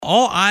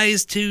all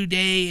eyes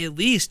today, at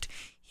least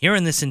here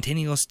in the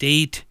Centennial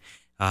State,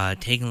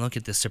 taking a look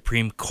at the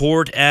Supreme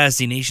Court as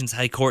the nation's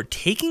high court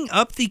taking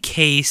up the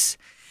case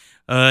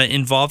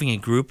involving a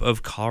group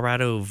of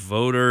Colorado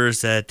voters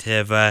that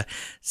have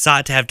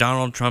sought to have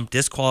Donald Trump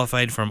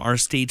disqualified from our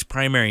state's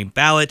primary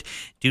ballot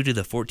due to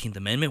the 14th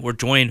Amendment. We're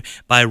joined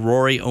by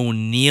Rory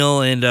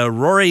O'Neill. And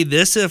Rory,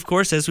 this, of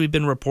course, as we've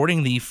been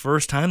reporting, the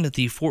first time that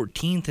the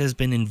 14th has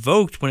been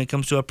invoked when it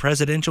comes to a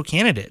presidential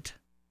candidate.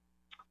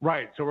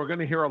 Right. So we're going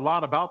to hear a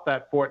lot about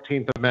that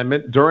 14th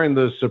Amendment during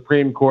the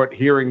Supreme Court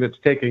hearing that's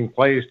taking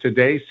place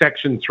today.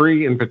 Section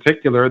 3 in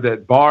particular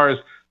that bars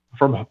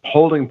from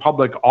holding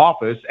public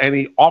office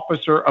any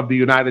officer of the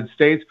United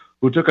States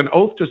who took an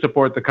oath to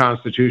support the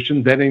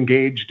Constitution, then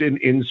engaged in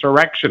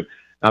insurrection.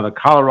 Now, the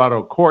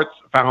Colorado courts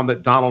found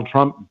that Donald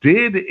Trump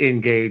did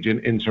engage in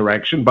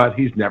insurrection, but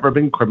he's never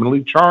been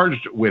criminally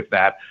charged with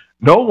that.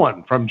 No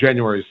one from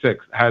January 6th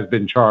has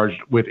been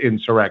charged with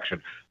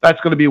insurrection.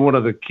 That's going to be one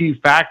of the key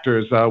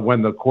factors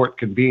when the court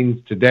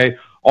convenes today.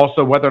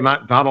 Also, whether or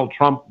not Donald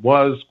Trump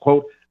was,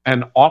 quote,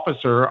 an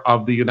officer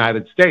of the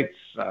United States.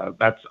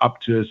 That's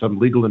up to some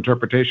legal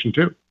interpretation,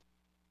 too.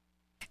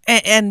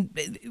 And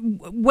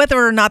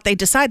whether or not they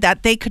decide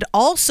that, they could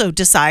also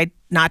decide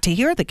not to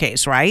hear the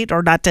case, right?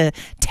 Or not to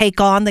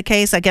take on the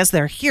case. I guess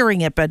they're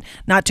hearing it, but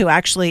not to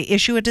actually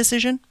issue a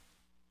decision?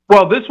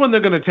 Well, this one they're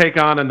going to take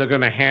on and they're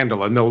going to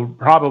handle, and they'll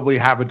probably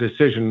have a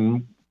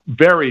decision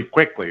very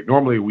quickly.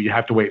 Normally, we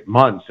have to wait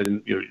months,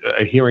 and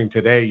a hearing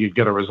today, you'd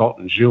get a result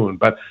in June.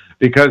 But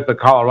because the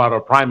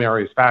Colorado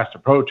primary is fast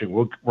approaching,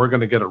 we're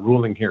going to get a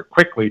ruling here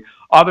quickly.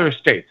 Other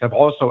states have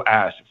also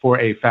asked for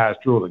a fast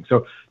ruling.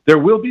 So there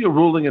will be a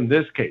ruling in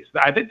this case.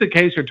 I think the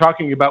case you're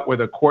talking about where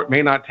the court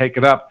may not take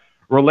it up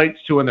relates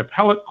to an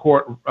appellate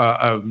court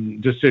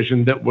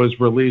decision that was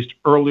released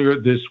earlier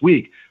this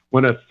week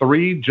when a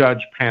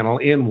 3-judge panel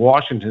in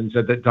Washington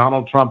said that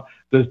Donald Trump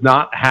does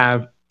not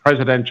have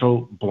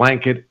presidential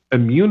blanket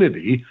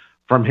immunity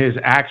from his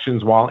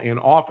actions while in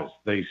office.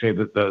 They say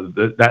that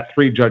that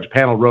 3-judge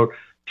panel wrote,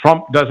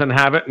 Trump doesn't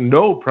have it.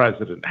 No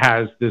president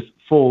has this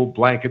full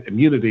blanket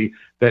immunity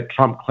that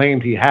Trump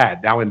claimed he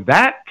had. Now, in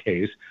that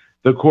case,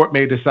 the court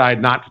may decide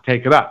not to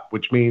take it up,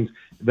 which means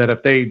that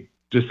if they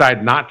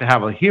decide not to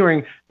have a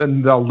hearing,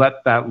 then they'll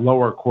let that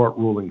lower court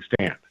ruling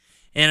stand.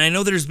 And I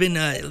know there's been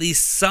at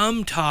least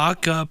some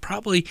talk,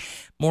 probably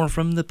more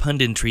from the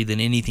punditry than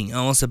anything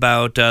else,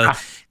 about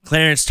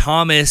Clarence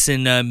Thomas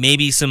and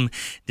maybe some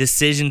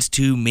decisions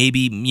to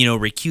maybe,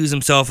 recuse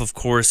himself. Of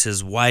course,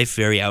 his wife,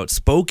 very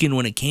outspoken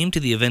when it came to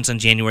the events on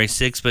January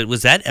 6th, but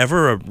was that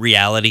ever a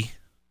reality?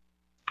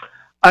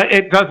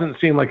 It doesn't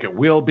seem like it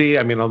will be.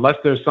 I mean, unless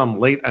there's some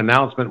late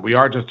announcement, we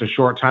are just a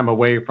short time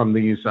away from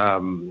these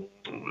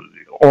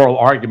oral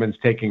arguments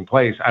taking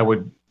place. I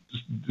would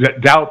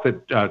doubt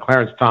that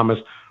Clarence Thomas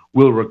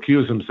will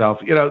recuse himself.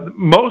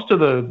 Most of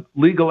the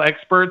legal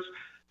experts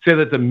say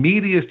that the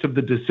meatiest of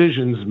the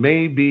decisions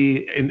may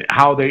be in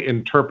how they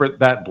interpret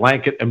that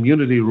blanket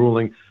immunity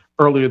ruling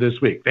earlier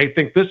this week. They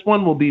think this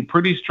one will be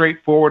pretty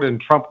straightforward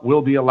and Trump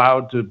will be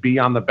allowed to be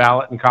on the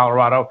ballot in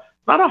Colorado.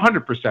 Not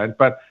 100%,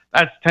 but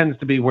that tends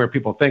to be where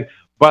people think.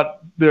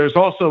 But there's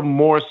also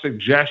more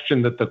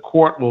suggestion that the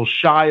court will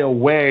shy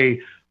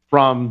away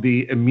from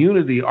the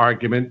immunity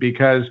argument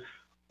because,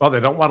 well, they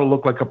don't want to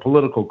look like a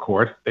political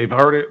court. They've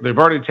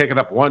already taken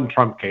up one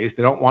Trump case.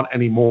 They don't want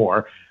any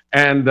more.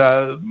 And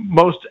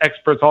most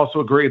experts also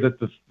agree that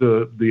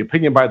the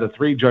opinion by the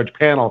 3-judge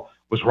panel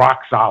was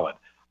rock solid.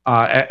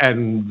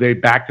 And they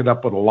backed it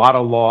up with a lot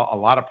of law, a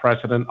lot of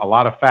precedent, a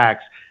lot of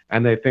facts.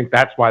 And they think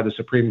that's why the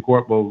Supreme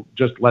Court will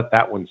just let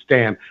that one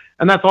stand.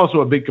 And that's also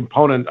a big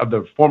component of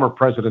the former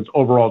president's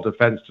overall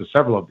defense to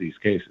several of these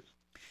cases.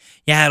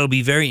 Yeah, it'll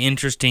be very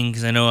interesting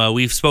because I know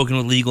we've spoken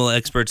with legal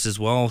experts as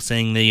well,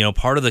 saying that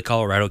part of the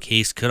Colorado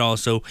case could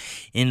also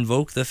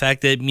invoke the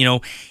fact that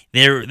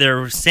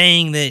they're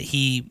saying that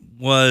he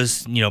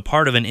was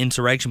part of an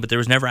insurrection, but there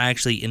was never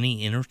actually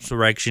any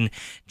insurrection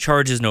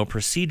charges, no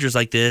procedures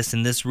like this,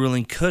 and this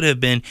ruling could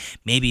have been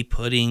maybe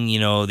putting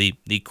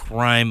the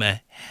crime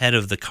ahead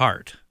of the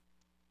cart.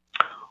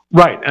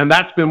 Right, and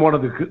that's been one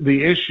of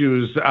the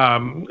issues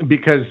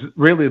because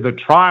really the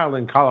trial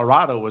in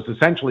Colorado was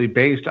essentially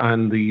based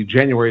on the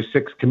January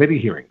 6th committee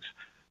hearings.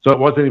 So it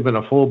wasn't even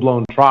a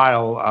full-blown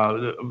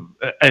trial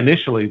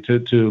initially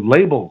to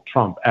label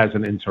Trump as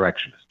an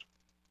insurrectionist.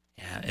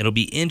 Yeah, it'll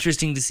be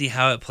interesting to see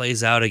how it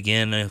plays out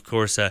again. Of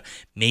course, a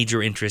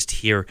major interest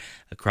here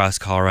across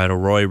Colorado.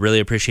 Roy, really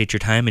appreciate your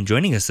time and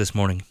joining us this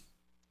morning.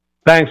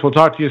 Thanks. We'll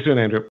talk to you soon, Andrew.